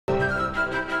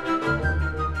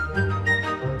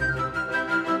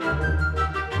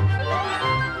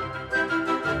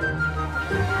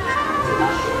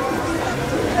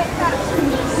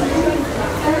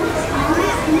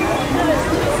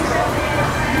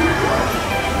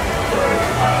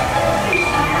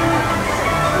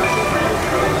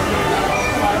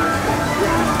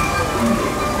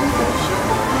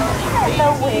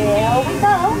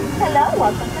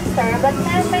Storybook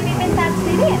Land. My name is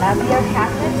City and I'll be your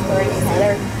captain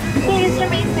storyteller. Please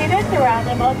remain seated around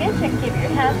the luggage and keep your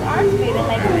hands, arms, feet, and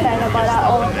legs available at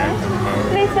all times.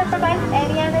 Please supervise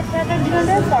any unattended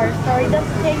children so our story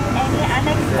doesn't take any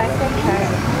unexpected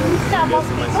turns. Now,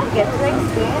 most people get to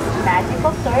experience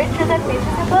magical stories through the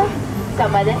pages of books.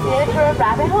 Some others see it through a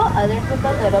rabbit hole, others with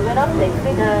a little bit of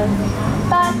Dixie dust.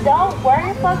 But don't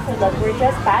worry, folks, look, we're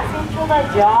just passing through the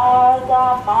jaws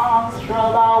of monster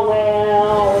the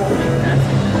whale.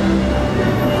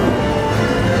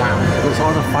 Wow, there's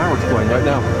all the fireworks going right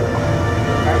now.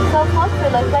 So, folks,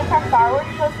 it looks like our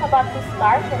fireworks show's about to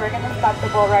start, so we're going to stop the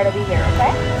boat right over here,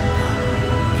 okay?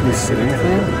 Can we see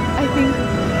anything? I think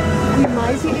we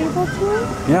might be able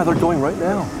to. Yeah, they're going right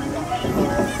now.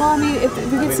 Well, I mean, if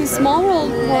we could see small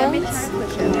world ones.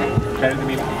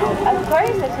 Of course,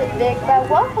 it's a big bad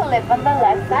wolf who live on the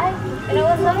left side. And it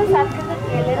was always after the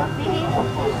three little piggies,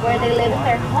 where they live in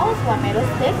their homes, one made of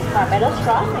sticks, one made of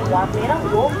straws, and one made of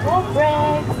wolf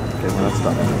bricks. Okay, well, let's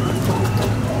stop.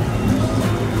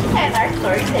 And our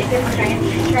story takes a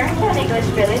strange turn to an English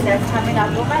village that's coming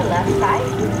up on my left side.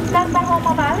 That's the home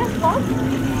of Alice, folks.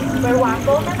 Where one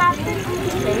golden afternoon,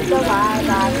 there's a wild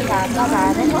dog, and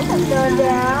go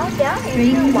down,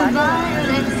 into one.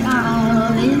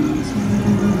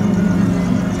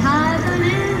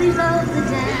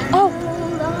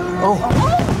 Oh!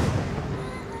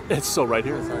 It's so right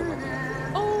here. Sorry about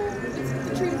that. Oh, it's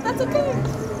the tree. That's okay.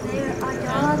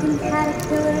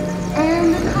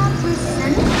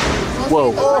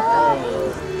 Whoa.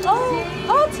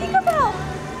 Oh, Tinkerbell.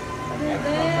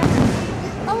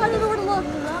 Oh, I don't know where to look.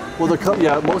 Well,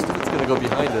 yeah, most of it's going to go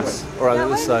behind us, or on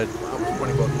this side.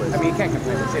 I mean, you can't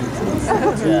complain.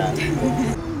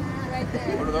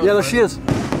 Yeah, there she is.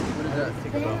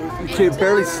 You can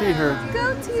barely see her.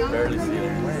 Go, Tinkerbell. Barely see her.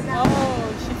 Oh,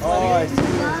 she's Oh, I see.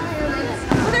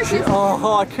 Oh, there she is.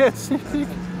 Oh, I can't see.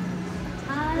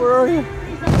 Where are you?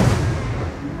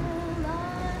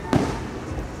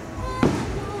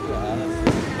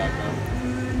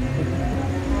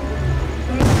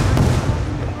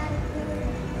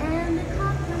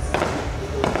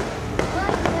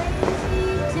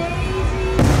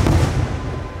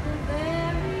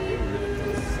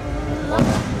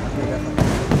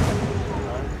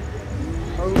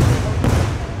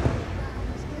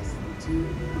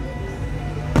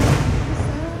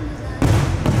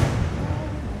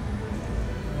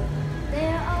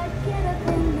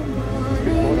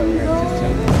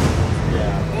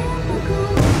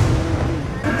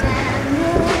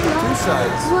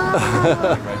 I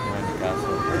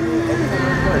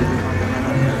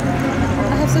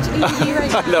have such ADD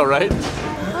right now. I know, right?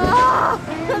 Ah, I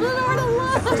don't know where to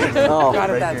look. Oh, got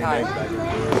it that time.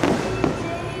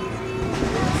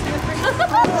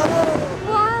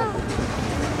 Wow.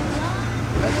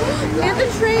 And the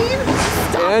train.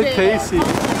 Stop and it. Casey.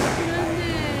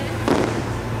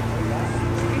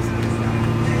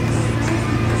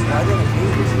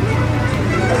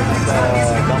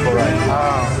 Dumble ride.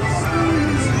 Wow.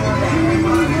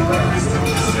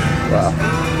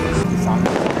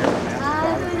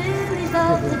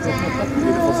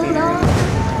 Beautiful scenery.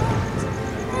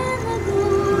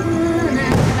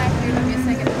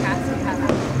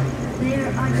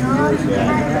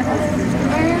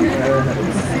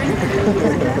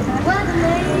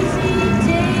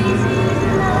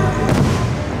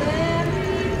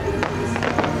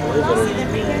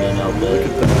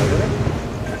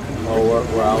 Oh,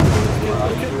 we're out.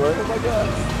 Oh my god.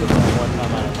 One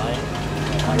time out of night.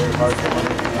 100 cars for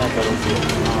money. I don't see it.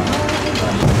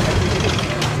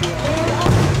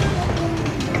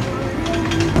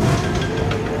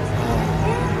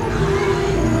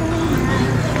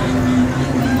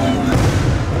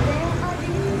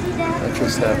 That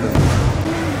just happened.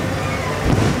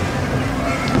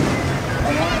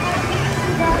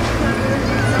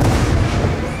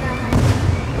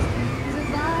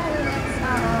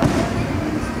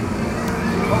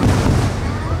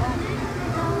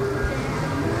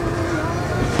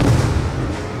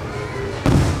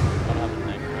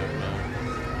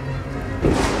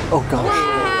 Oh god.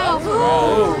 Wow.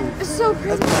 Oh, it's so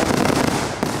pretty. I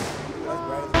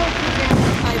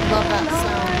love that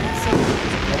sound.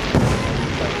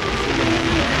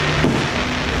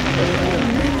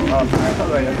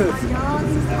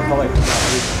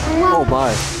 Oh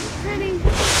my. Pretty.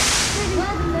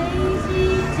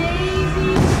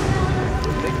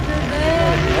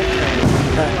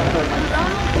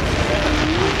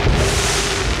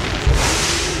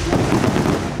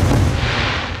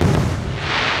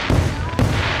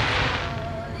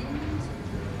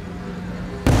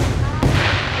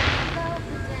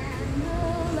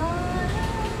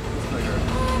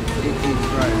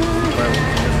 Right.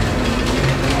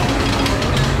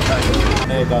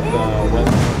 they got the west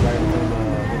right in front of the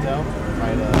hotel.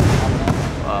 Right.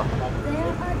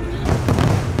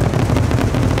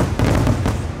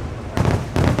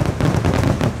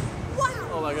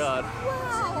 Oh my god.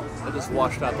 Wow. I just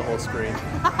washed out the whole screen.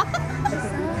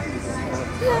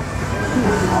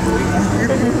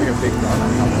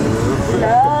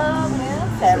 Love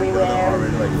moves everywhere.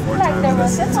 Like the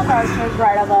roses of archers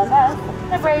right above us.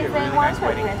 The brazen ones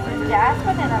with Princess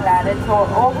Jasmine and Aladdin tore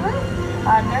over.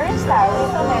 Under his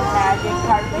towers of a magic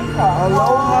carpet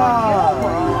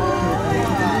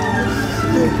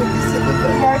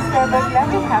Your Storybook Land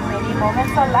will have many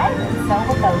moments of light and some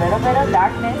with a little bit of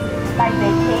darkness, like the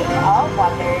cave of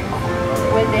wonders.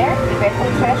 With there, you get a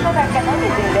treasure that can only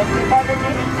be lifted by the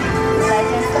genie.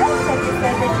 Legend says that you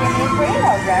said the genie is free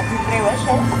or granted 3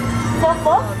 wishes. So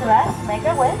folks, let's make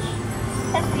a wish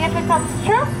and see if it comes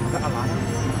true.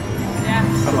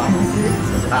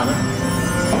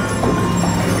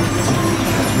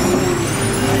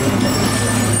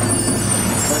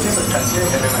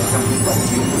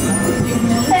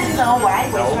 There's no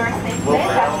white wish or safe place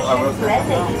that you should let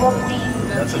the evil be.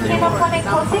 She came upon a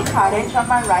cozy cottage on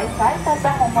my right side that's the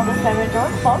home of the 7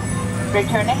 dwarf folks,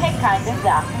 returning her kindness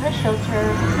after her shelter.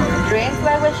 Dreams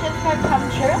like wishes can come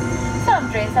true.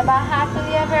 Some dreams about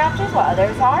happily ever after, while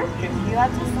others are drift you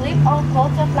out to sleep on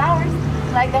clothes of flowers,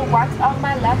 like the ones on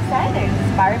my left side. They're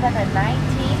inspired by the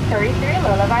 1933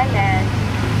 Lullaby Land.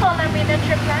 All our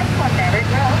miniature plants will never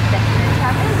grow. Thank you for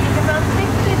traveling. You can build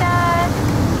things to that.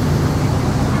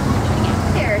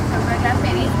 Here are some of the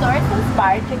many stories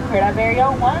inspired to create a very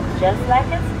own one, just like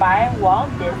inspired Walt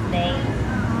Disney.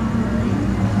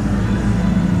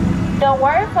 Don't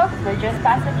worry folks, we're just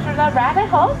passing through the rabbit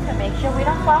hole to make sure we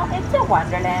don't fall into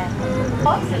Wonderland.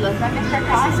 Folks, it looks like Mr.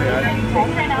 Cox is getting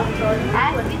different out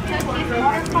as we took his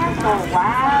water park for a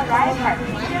wild ride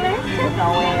particular to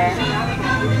nowhere.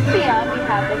 Beyond we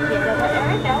have the Kingdom of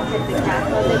Arendelle with the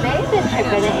Castle of the Bay, the trip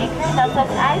of the Anchor,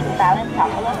 Nelson's Ice, Valley, top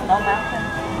of the Snow Mountain.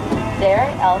 There,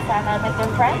 Elsa and I met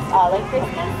their friends, all in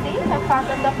Christmas Eve, and found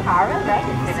them the power of love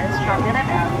is even stronger than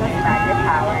Elsa's magic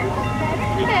power.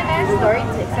 And our story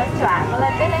takes us to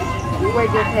Amulet Village, where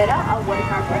Geppetto, a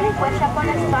woodcarver, wished upon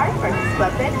a star for his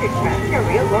weapon to turn to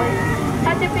real voice.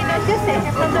 After Pinocchio saved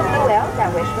him from the blue elf,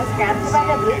 that wish was granted by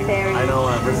the blue fairy. I know,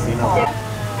 I've never seen it.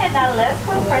 And now let's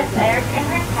go first Eric in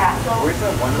her castle. Where's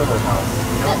that one little house?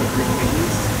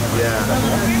 Yeah.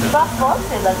 But folks,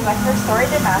 it looks like her story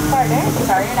did not start there. It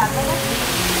started after the sea.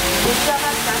 We still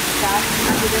have some stuff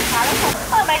under the palace.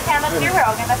 On my camel here, we're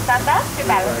all going to stand up to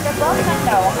balance the boat and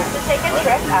no one has to take a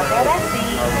trip under the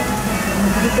sea.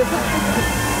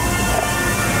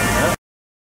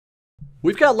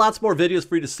 We've got lots more videos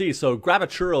for you to see, so grab a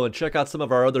churro and check out some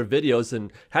of our other videos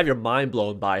and have your mind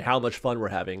blown by how much fun we're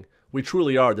having. We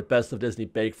truly are the best of Disney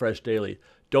Bake Fresh Daily.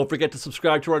 Don't forget to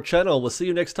subscribe to our channel and we'll see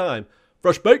you next time.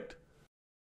 Fresh Baked!